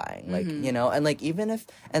Yeah. I'm dying, like, and like, even if,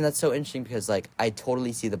 and that's so interesting, because like I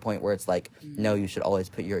totally see the point where it's like, no, you should always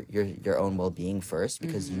put your own well-being first,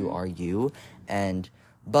 because you are you. And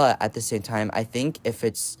but at the same time, I think if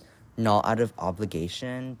it's not out of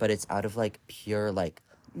obligation, but it's out of like pure like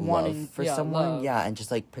wanting love for someone, love. yeah, and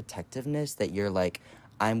just like protectiveness that you're like,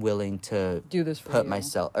 I'm willing to Do this for put you.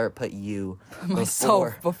 myself or put you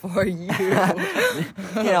Myself before you.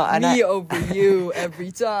 you know, and Me over you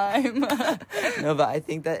every time. no, but I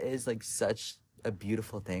think that is like such a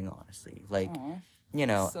beautiful thing, honestly. Like, Aw, you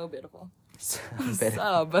know, so beautiful. so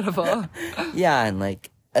So beautiful. yeah, and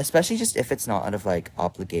like especially just if it's not out of like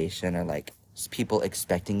obligation or like people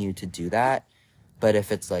expecting you to do that, but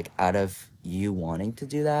if it's like out of you wanting to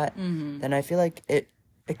do that, then I feel like it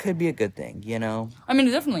could be a good thing, you know? I mean,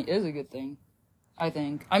 it definitely is a good thing, I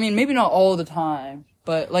think. I mean, maybe not all the time,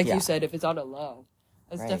 but like Yeah. you said, if it's out of love,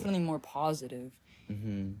 it's Right. definitely more positive.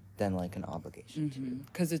 Than like an obligation.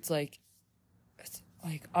 Because it's like,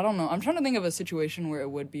 I don't know. I'm trying to think of a situation where it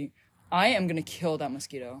would be, I am going to kill that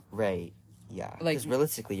mosquito. Right. Yeah. Like- Because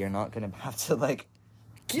realistically, you're not gonna have to like.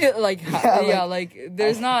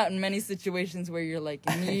 There's not many situations where you're like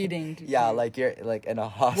needing to. Yeah, do- like you're like in a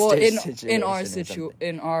hostage well, situation. in our or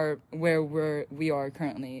something. where we are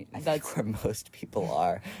currently, I think that's where most people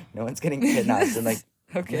are. No one's getting kidnapped and like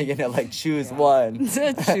Okay. you're gonna like choose one.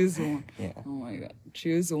 choose one. Yeah. Oh my god,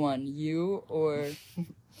 choose one. You or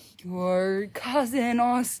your cousin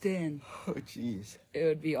Austin. Oh jeez. It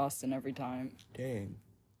would be Austin every time. Dang.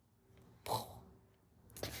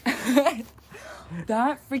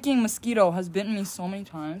 That freaking mosquito has bitten me so many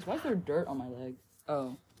times. Why is there dirt on my leg?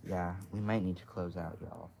 Oh. Yeah, we might need to close out,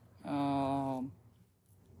 y'all.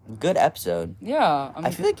 Good episode. Yeah.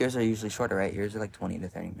 I feel like yours are usually shorter, right? Yours are like 20 to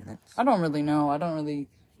 30 minutes. I don't really know. I don't really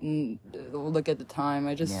look at the time.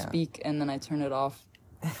 I just Yeah. speak and then I turn it off.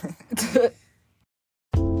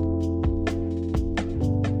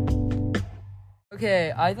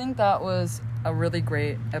 Okay, I think that was a really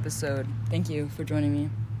great episode. Thank you for joining me.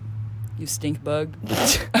 You stink bug.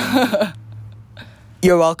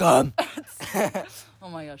 You're welcome. Oh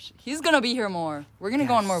my gosh. He's gonna be here more. We're gonna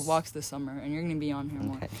go on more Yes. walks this summer and you're gonna be on here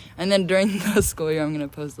more. Okay. And then during the school year I'm gonna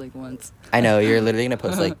post like once. I know, you're literally gonna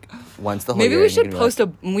post like once the whole Maybe year. we and you're should gonna be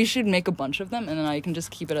post we should make a bunch of them and then I can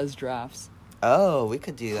just keep it as drafts. Oh, we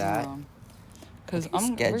could do that. Cause We can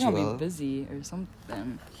we're gonna schedule. be busy or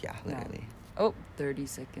something. Yeah, literally. Oh, 30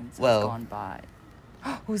 seconds Well- have gone by.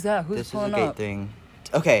 Who's that? Who's This is a pulling great up? thing.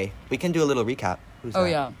 Okay, we can do a little recap. Who's Oh that?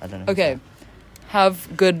 yeah. I don't know. who's Okay.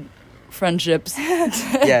 Have good friendships.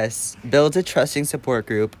 that. Yes, build a trusting support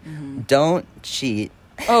group. Mm-hmm. Don't cheat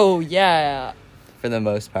Oh yeah. for the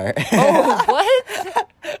most part. Oh what?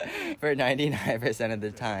 For 99% of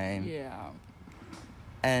the time. Yeah.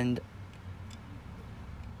 And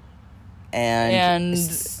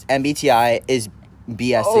MBTI is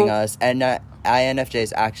BSing Oh. us, and INFJ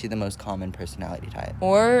is actually the most common personality type.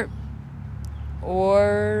 Or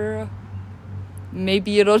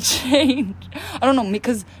maybe it'll change. I don't know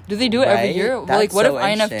because do they do it every Right? year? That's Like what so if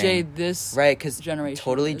INFJ interesting. this Right, because generation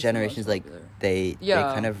totally is the generations most like popular? they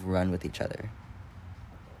Yeah. kind of run with each other,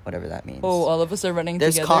 whatever that means. Oh, all of us are running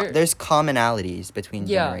there's together. there's commonalities between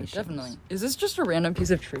yeah, generations. definitely. Is this just a random piece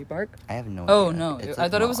of tree bark? I have no Oh idea. no, It's I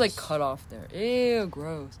thought it was like moss. cut off there. Ew,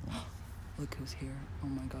 gross. Look who's here. Oh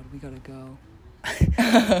my god, we gotta go.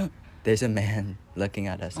 There's a man looking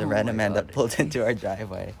at us. Oh A random my man that God. pulled into our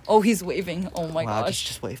driveway. Oh, he's waving. Oh my wow, gosh.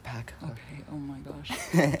 just wave back. Okay, oh my gosh.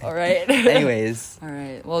 All right. Anyways, All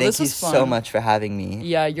right. Well, thank this you was fun. so much for having me.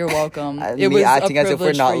 Yeah, you're welcome. Me acting as if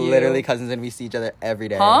we're not for you. literally cousins and we see each other every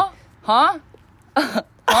day. Huh? Huh?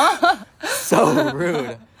 So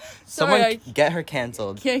rude. Someone I- get her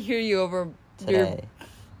canceled Can't hear you over today.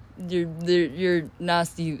 your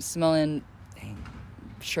nasty smelling Dang.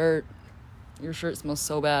 shirt. Your shirt smells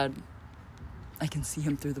so bad. I can see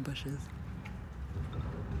him through the bushes.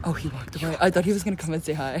 Oh, he walked away. I thought he was gonna come and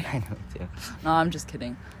say hi. I know too. No, I'm just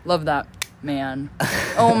kidding. Love that man.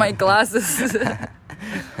 Oh, my glasses.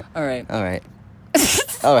 All right. All right.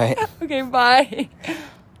 All right. Okay, bye.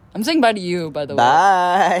 I'm saying bye to you, by the way.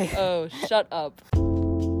 Bye. Oh, shut up.